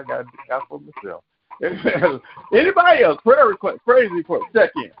 That's what I got for myself. Amen. Anybody else? Prayer request, praise report,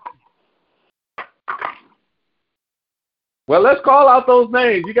 check in. Well, let's call out those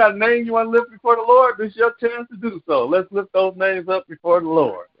names. You got a name you want to lift before the Lord? This is your chance to do so. Let's lift those names up before the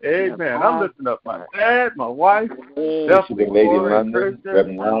Lord. Amen. I'm lifting up my dad, my wife, definitely Lady London,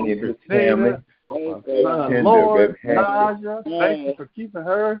 Reverend Lonnie and his family, Lord, Naja, thank you for keeping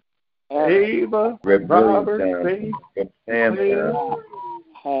her. Ava, Robert, Faith, Sam,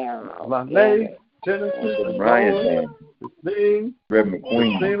 Lene, Genesis, Ryan, Reverend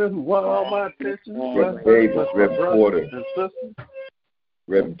McQueen, Christina, who won all my attention, Reverend Davis, Reverend Porter,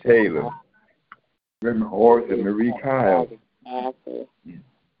 Reverend Taylor, Reverend Horace and Marie Kyle,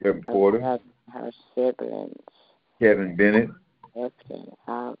 Reverend Porter, her siblings, Kevin Bennett, lifting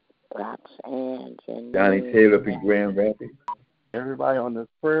up Roxanne, Johnny Taylor up in Grand Rapids, everybody on this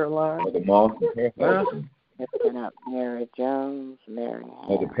prayer line, Mother Moss and her husband, lifting up Mary Jones, Mary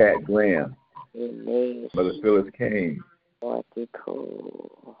Mother Pat Graham, Elise, Mother Phyllis Kane, Dorothy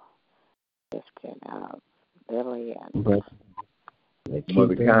Cole, lifting up Billy and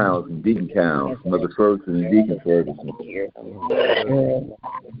Mother Cowles and Deacon Cowles, Mother Ferguson and Deacon Ferguson,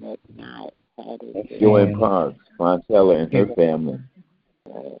 Midnight, Joanne Parks, Fontella and her family,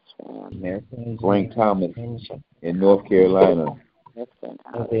 Frank Thomas in North Carolina, lifting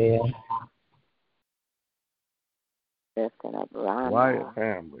up Lifting up Ron. Wyatt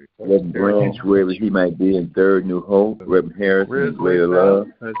family. Reverend Branch, wherever he might be in Third New Hope. Reverend Harrison, Greater Love.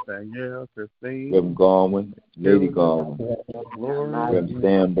 Danielle, Christine. Reverend Garwin, Lady Garwin. Reverend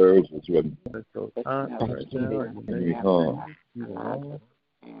Sam Burgess, Reverend Henry Hall.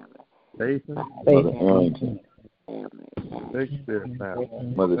 Mother Arrington.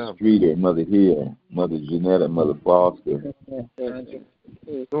 Mother Streeter, Mother Hill, Mother Janetta, Mother Foster, Mother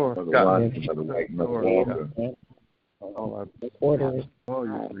Watson, Mother White, Mother Walker,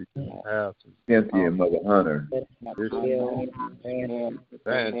 Cynthia and Mother Hunter,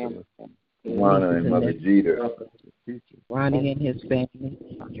 Juana and Mother Jeter, Ronnie and his family,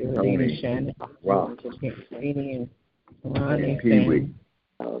 Tony, Shannon, Rock, Ronnie and Pee Wee,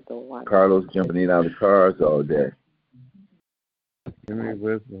 Carlos jumping in and out of cars all day. Give me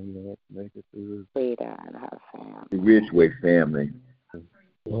wisdom, Lord, make it through this. And her family. The Ridgeway family.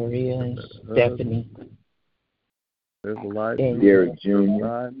 Gloria and Stephanie. Derek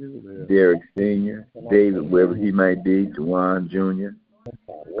Jr., Derek Sr., David, wherever he might be, Dewan Jr.,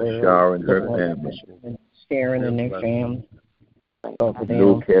 Shara and her family. Sharon and their family.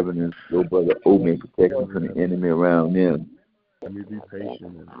 Little Kevin and little brother Obi, protecting from the enemy around them. Let me be patient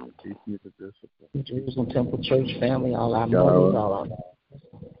and teach me the discipline. Jerusalem Temple Church family, all our mothers, all our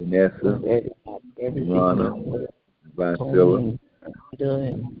Vanessa, Rana, Vasilla,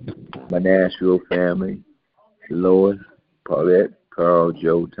 my Nashville family, Lois, Paulette, Carl,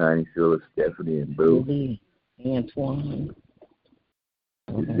 Joe, Tiny, Phyllis, Stephanie, and Boo. Antoine.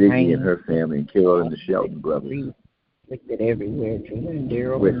 Ziggy and her family, and Carol and the Shelton brothers. Everywhere, and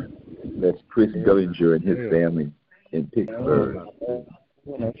Daryl. That's Chris Bellinger and his family in Pittsburgh.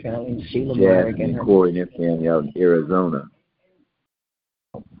 Jasmine and Corey and their family out in Arizona.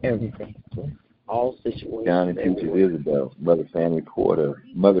 Everything. All situations. John and Teacher Isabel, Mother Family Quarter,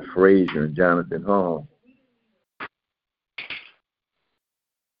 Mother Frazier and Jonathan Hall.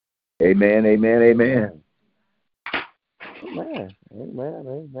 Amen, amen, amen. Amen, amen,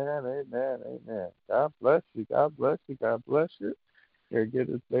 amen, amen, amen. God bless you, God bless you, God bless you. Here, give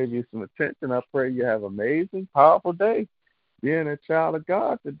this baby some attention. I pray you have an amazing, powerful day. Being a child of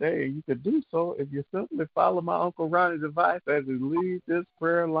God today, you can do so if you simply follow my Uncle Ronnie's advice as he leads this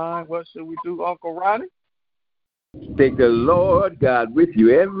prayer line. What should we do, Uncle Ronnie? Take the Lord God with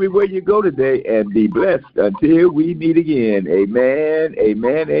you everywhere you go today and be blessed until we meet again. Amen,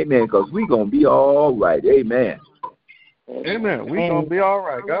 amen, amen, because we're going to be all right. Amen. Amen. We're going to be all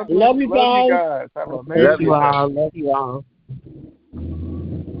right. God bless. Love you guys. Have an amazing day. Love you all.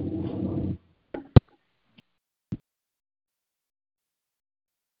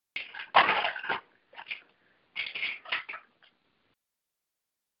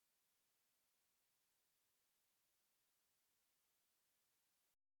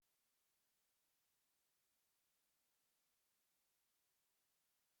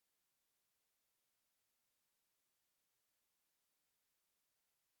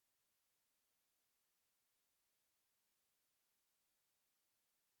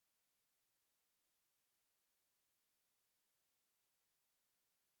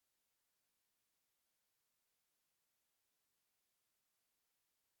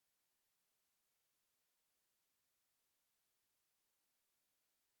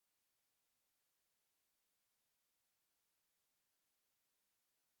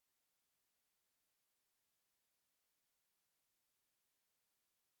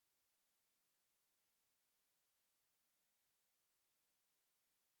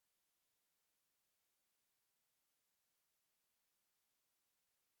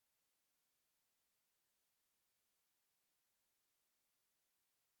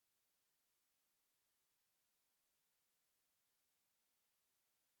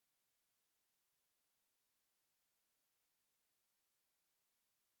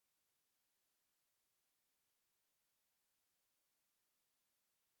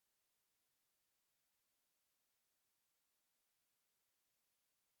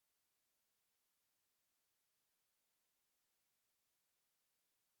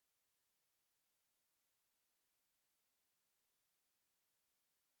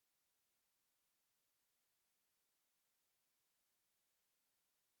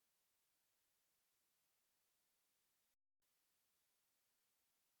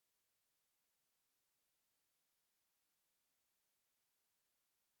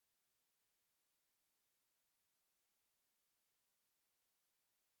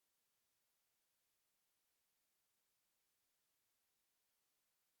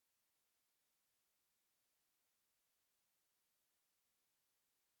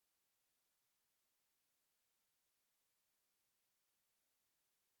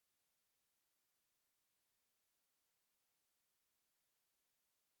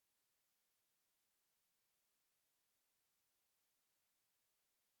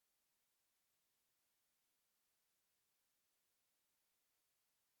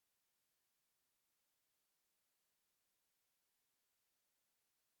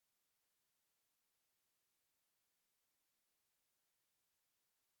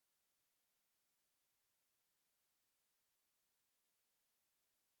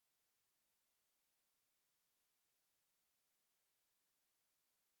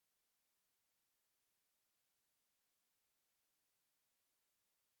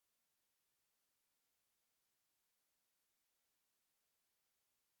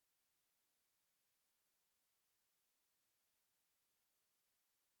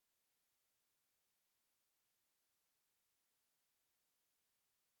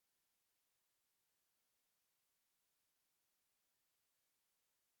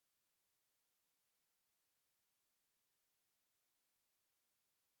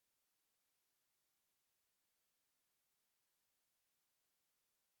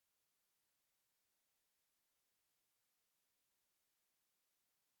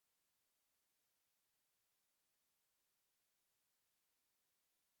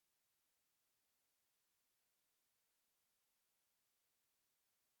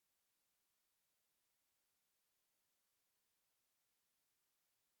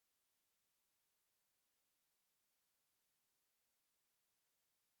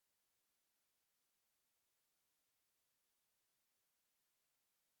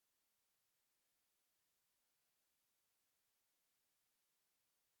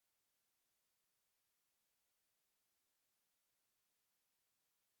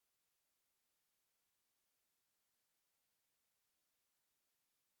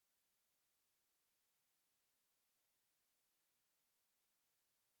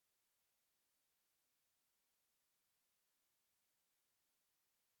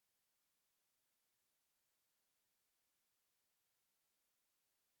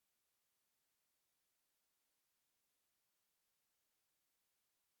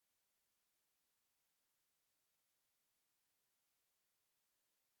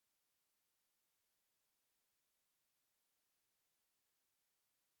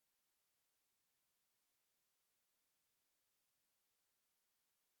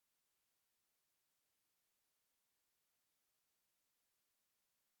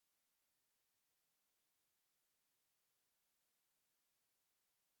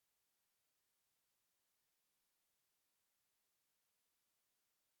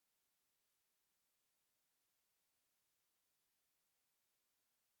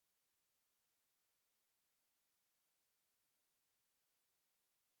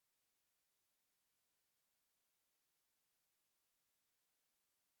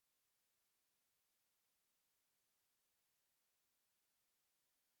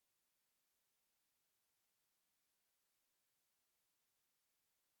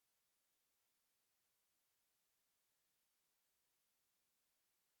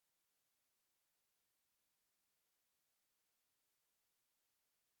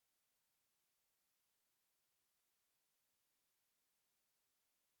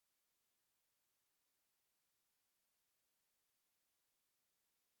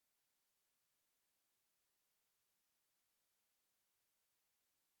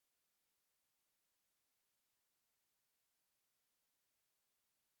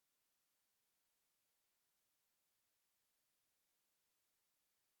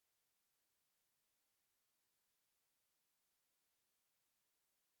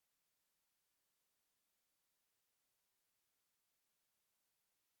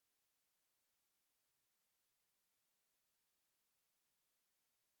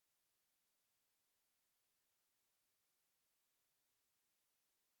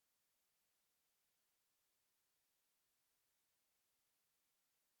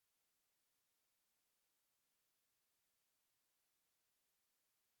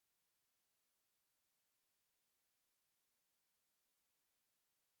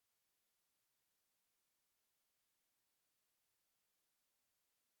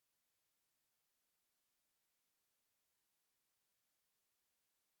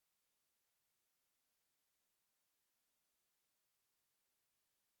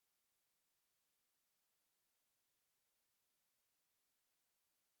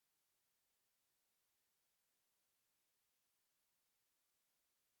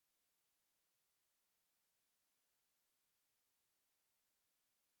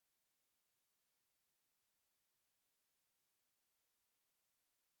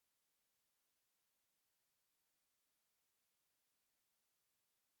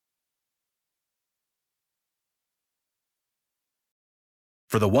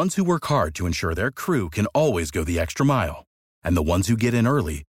 For the ones who work hard to ensure their crew can always go the extra mile, and the ones who get in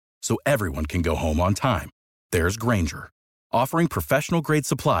early so everyone can go home on time, there's Grainger, offering professional-grade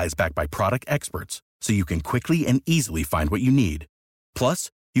supplies backed by product experts so you can quickly and easily find what you need. Plus,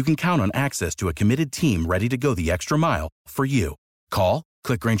 you can count on access to a committed team ready to go the extra mile for you. Call,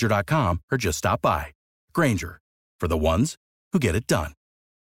 click Grainger.com, or just stop by. Grainger, for the ones who get it done.